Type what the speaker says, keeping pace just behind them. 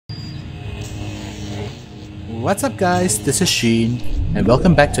What's up guys, this is Sheen, and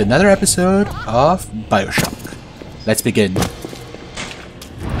welcome back to another episode of Bioshock. Let's begin.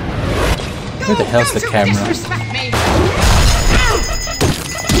 Where the hell's the camera?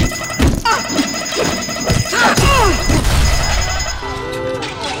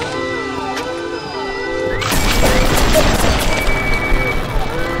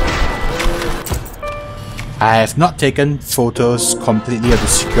 I have not taken photos completely of the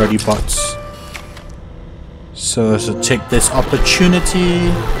security bots. So take this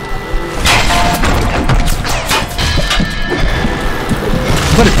opportunity.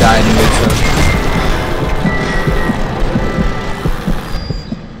 I'm gonna die anyway, so.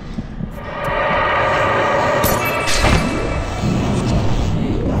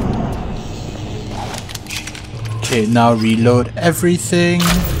 Okay, now reload everything.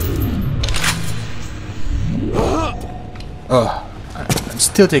 Oh, I'm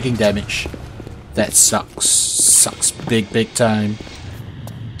still taking damage. That sucks. Sucks big time.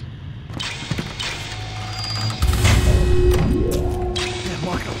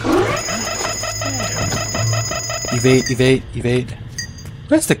 Evade.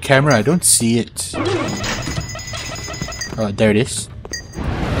 Where's the camera? I don't see it. Oh, there it is.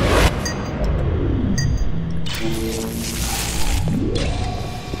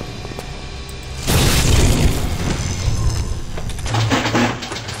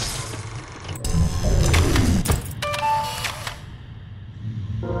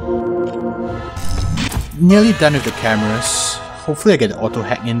 Nearly done with the cameras. Hopefully I get the auto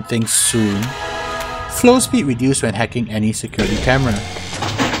hack in thing soon. Flow speed reduced when hacking any security camera.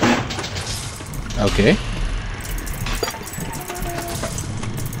 Okay.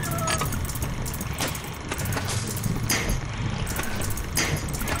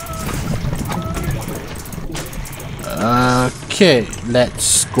 Okay,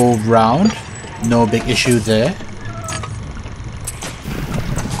 let's go round. No big issue there.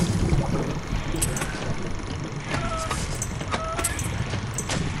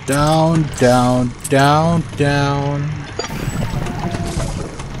 Down.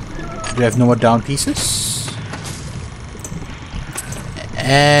 Do we have no more down pieces?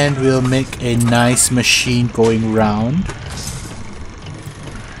 And we'll make a nice machine going round.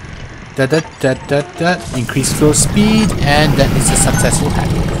 Increase flow speed, and that is a successful hack.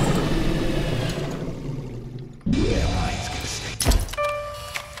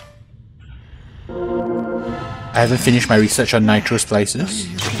 I haven't finished my research on nitro splices.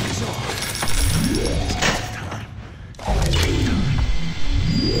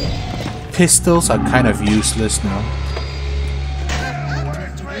 Pistols are kind of useless now.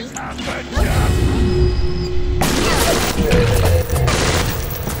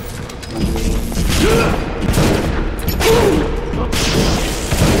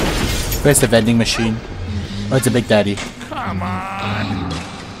 Where's the vending machine? Oh, it's a big daddy. Come on.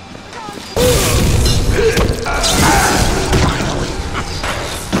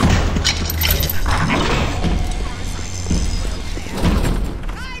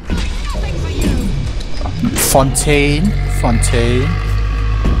 Fontaine.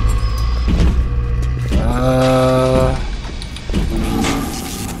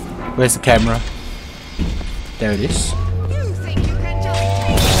 Where's the camera? There it is.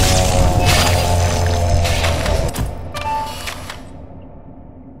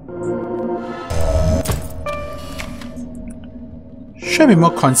 Should be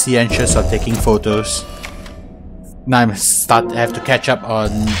more conscientious of taking photos. Now I have to catch up on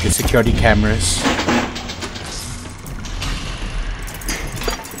the security cameras.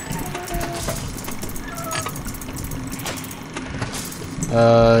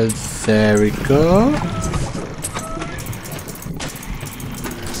 There we go.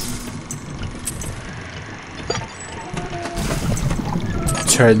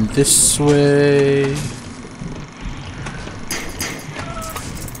 Turn this way.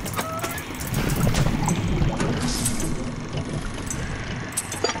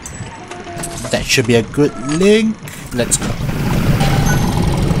 That should be a good link. Let's go.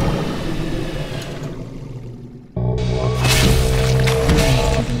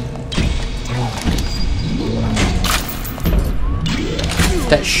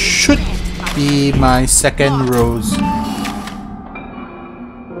 That should be my second rose.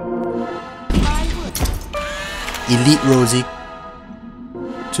 Elite Rosie,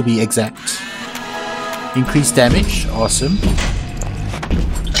 to be exact. Increased damage, awesome.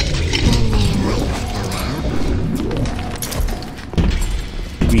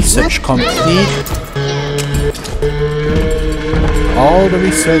 Research complete. All the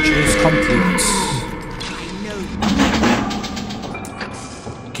research is complete.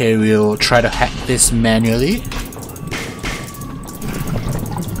 Okay, we'll try to hack this manually.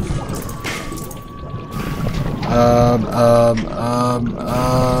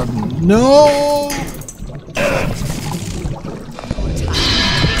 No!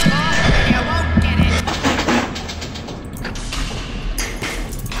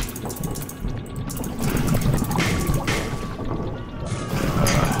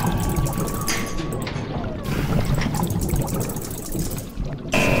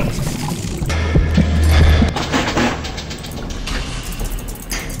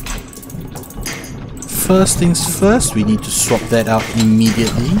 First things first, we need to swap that out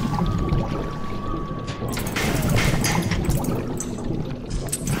immediately.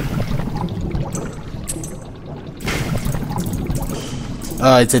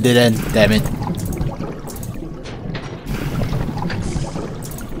 Oh, it's a dead end, damn it.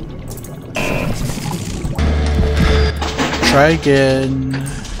 Try again.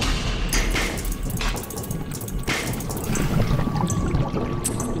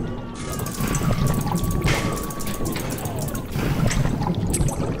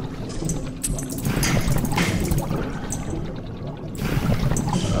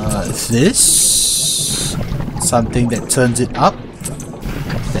 This something that turns it up,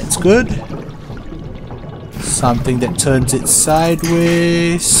 that's good. Something that turns it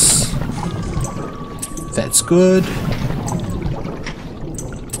sideways, that's good.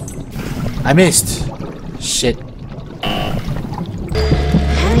 I missed. Shit. Hurry,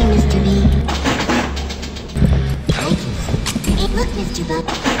 Mr. B. Hey, look, Mr. Buck.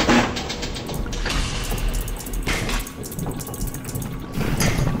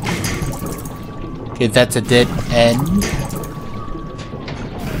 Okay, that's a dead end.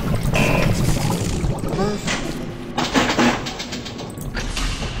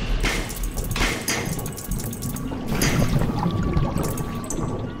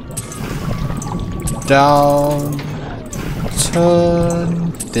 Down,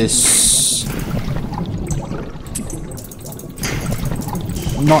 turn this.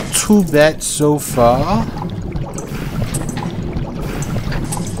 Not too bad so far.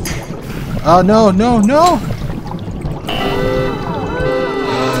 Oh no, no, no!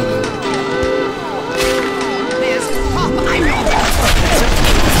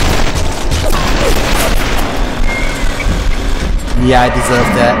 Yeah, I deserve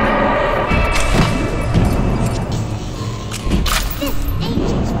that.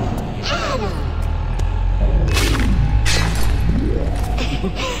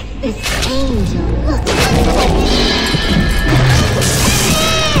 This angel, look.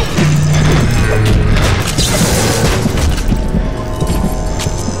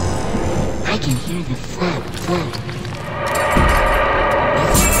 I can hear the flap, flap.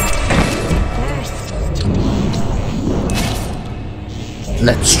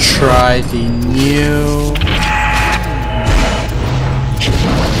 Let's try the new...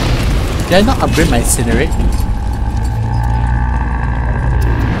 Did I not upgrade my incinerate?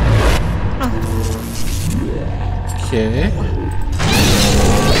 Okay.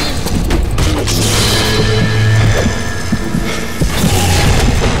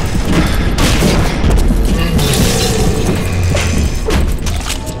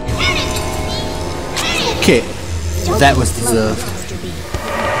 Okay, that was deserved.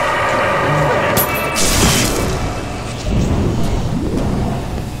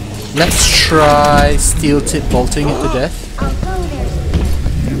 Let's try steel tip bolting it to death.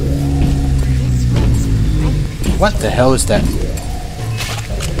 What the hell is that?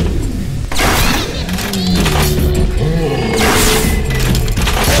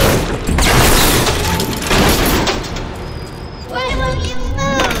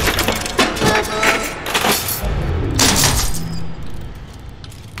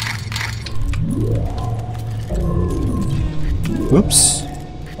 Whoops.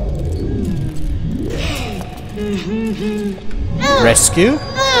 Rescue.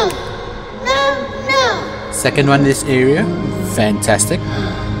 Second one in this area. Fantastic.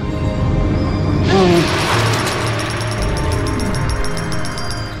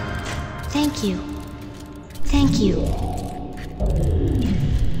 Thank you. Thank you.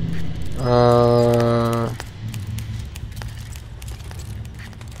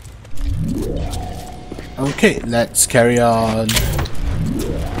 Okay, let's carry on.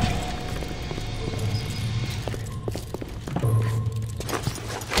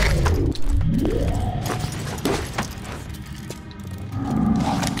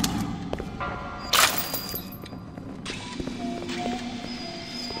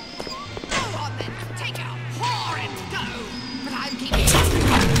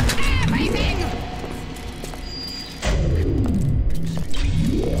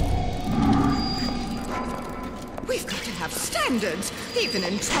 have standards, even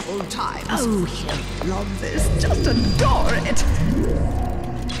in troubled times. Oh, he'll love this. Just adore it.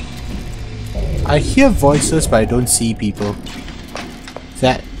 I hear voices, but I don't see people.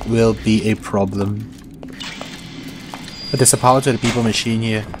 That will be a problem. But there's a power to the people machine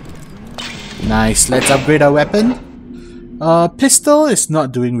here. Nice, let's upgrade our weapon. Pistol is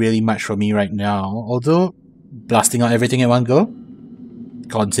not doing really much for me right now, although blasting out everything at one go.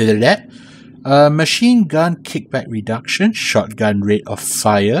 Consider that. Machine gun kickback reduction, shotgun rate of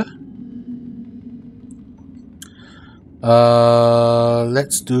fire.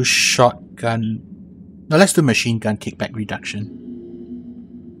 Let's do shotgun. No, let's do machine gun kickback reduction.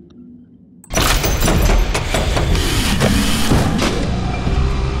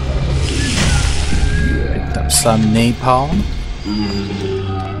 Picked up some napalm.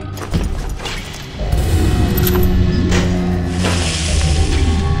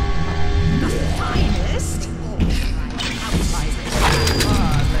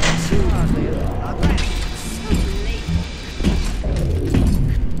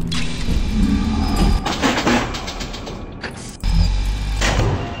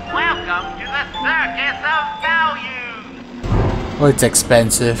 Oh, it's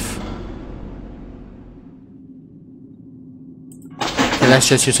expensive. Okay, let's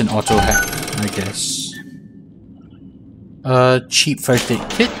just use an auto hack, I guess. Cheap first aid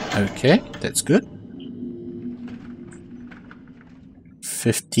kit. Okay, that's good.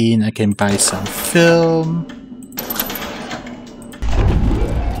 15, I can buy some film.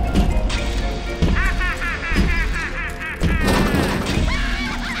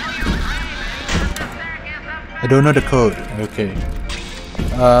 I don't know the code. Okay.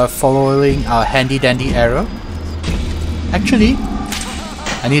 Following our handy dandy arrow. Actually,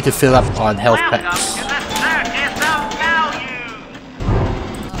 I need to fill up on health packs.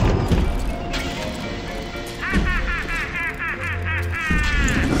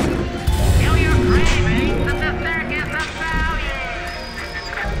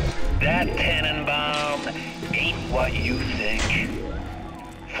 That Tannenbaum ain't what you think.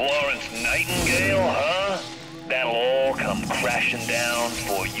 Florence Nightingale, huh? That'll all come crashing down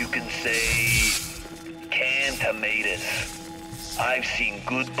before you can say canned tomatoes. I've seen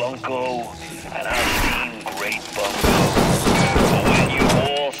good bunco, and I've seen great bunco. But when you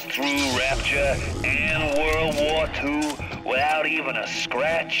waltz through Rapture and World War II without even a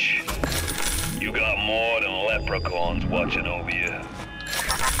scratch, you got more than leprechauns watching over you.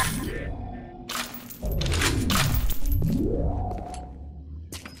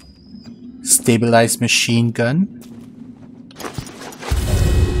 Stabilized machine gun.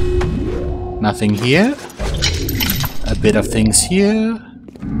 Nothing here. A bit of things here.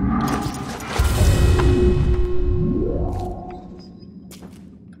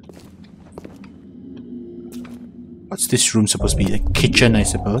 What's this room supposed to be? A kitchen, I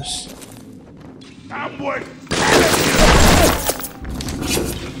suppose.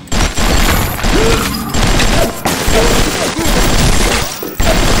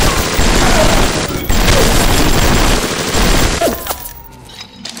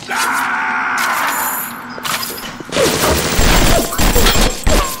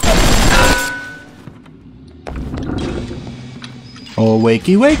 Oh,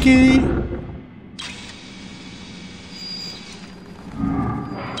 wakey wakey!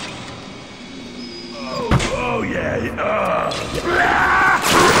 Oh yeah.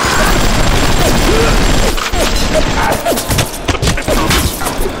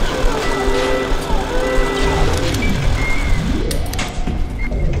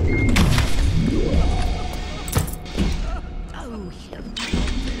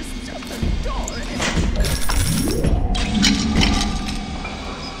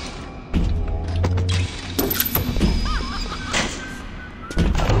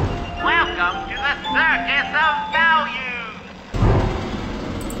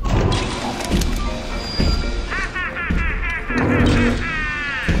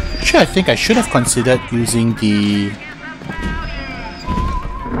 I think I should have considered using the...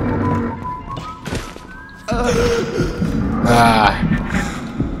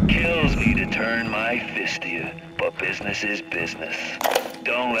 Kills me to turn my fist to you, but business is business.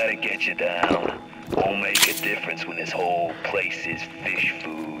 Don't let it get you down. Won't make a difference when this whole place is fish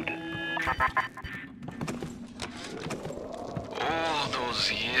food. All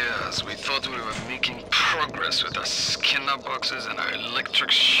those years, we thought we were making progress with our Skinner boxes and our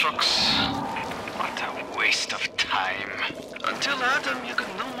electric shocks. What a waste of time. Until Adam, you could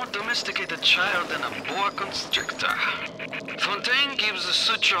no more domesticate a child than a boa constrictor. Fontaine gives a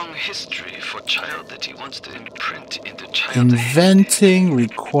strong history for child that he wants to imprint into child. Inventing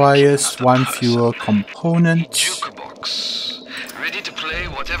requires one fewer component. Jukebox box, ready to play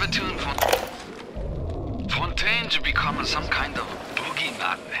whatever tune Fontaine to become some kind of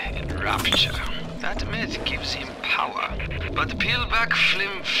boogeyman in Rapture. That myth gives him power. But peel back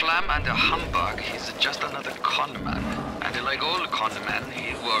Flim Flam and a humbug, he's just another con man. And like all con men,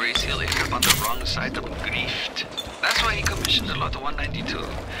 he worries he'll end up on the wrong side of grief. That's why he commissioned Lot 192.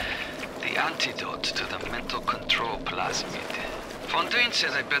 The antidote to the mental control plasmid. Fontaine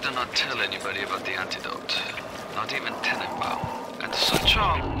says I better not tell anybody about the antidote. Not even Tenenbaum. And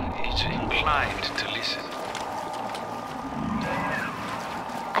Suchong is inclined to listen.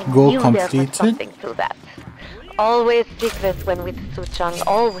 I Goal knew there was completed. something to that. Always secret when with Suchong,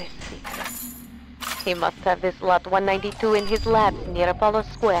 always secret. He must have this Lot 192 in his labs near Apollo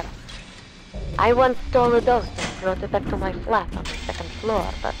Square. I once stole a dose and brought it back to my flat on the second floor,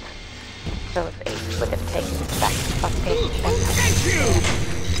 but those apes would have taken it back to Fontaine's center.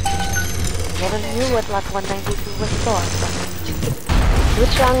 Never knew what Lot 192 was for, but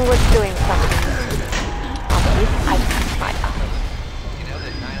Suchong was doing something. On this, I kept my eyes.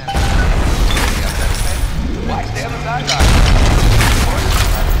 Watch the other side,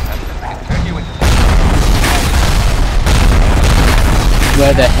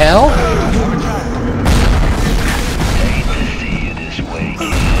 Where the hell? Hate to see you this way,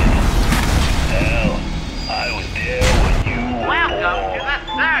 kid. Hell, I was there when you were Welcome born. to the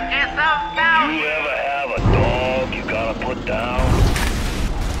circus of You value. ever have a dog you gotta put down?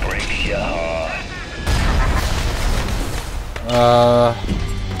 Breaks your heart.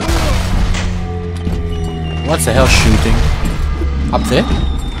 What's the hell shooting? Up there?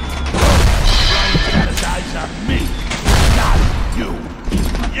 me, not you.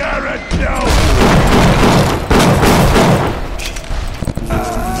 You're a joke.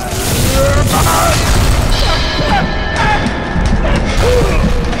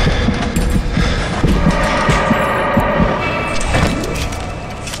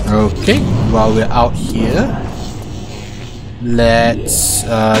 Okay, while we're out here, let's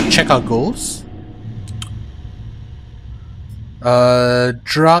check our goals.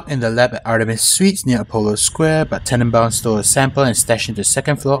 Drug in the lab at Artemis Suites near Apollo Square, but Tenenbaum stole a sample and stashed it in the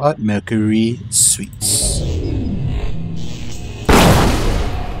second floor at Mercury Suites.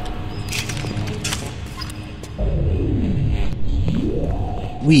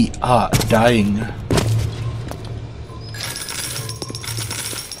 We are dying.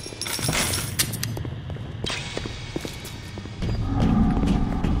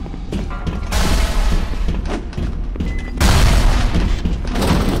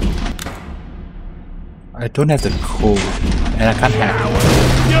 I don't have the code, and I can't hack it.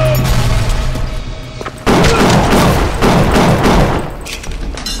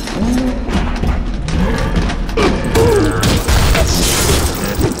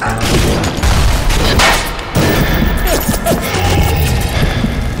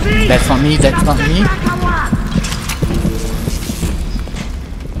 That's not me, that's not me.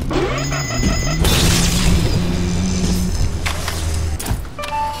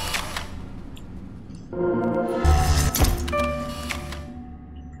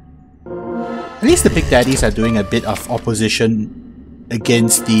 At least the Big Daddies are doing a bit of opposition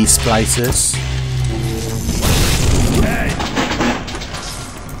against the splicers.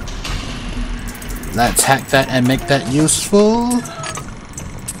 Let's hack that and make that useful.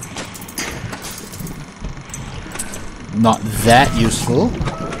 Not that useful.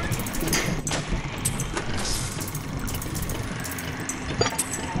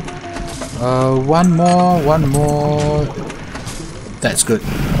 One more. That's good.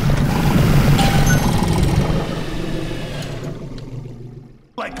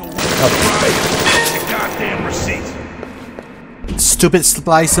 Like a goddamn receipt. Stupid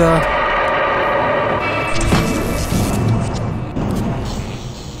splicer.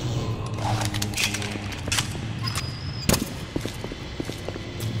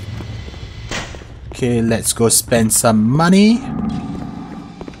 Okay, let's go spend some money.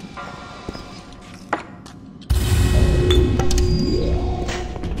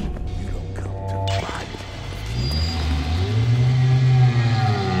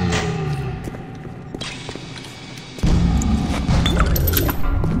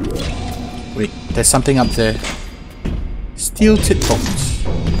 Wait, there's something up there. Steel tit box.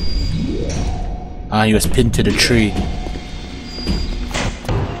 Ah, he was pinned to the tree.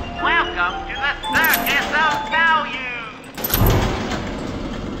 Welcome to the circus of value.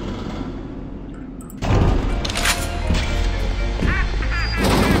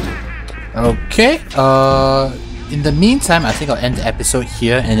 Okay, in the meantime, I think I'll end the episode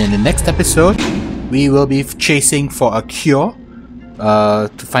here, and in the next episode, we will be chasing for a cure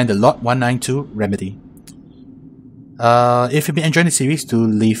to find the Lot 192 remedy. If you've been enjoying the series, do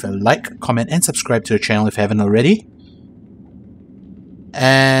leave a like, comment, and subscribe to the channel if you haven't already.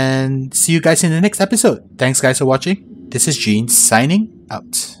 And see you guys in the next episode. Thanks guys for watching. This is Gene signing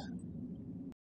out.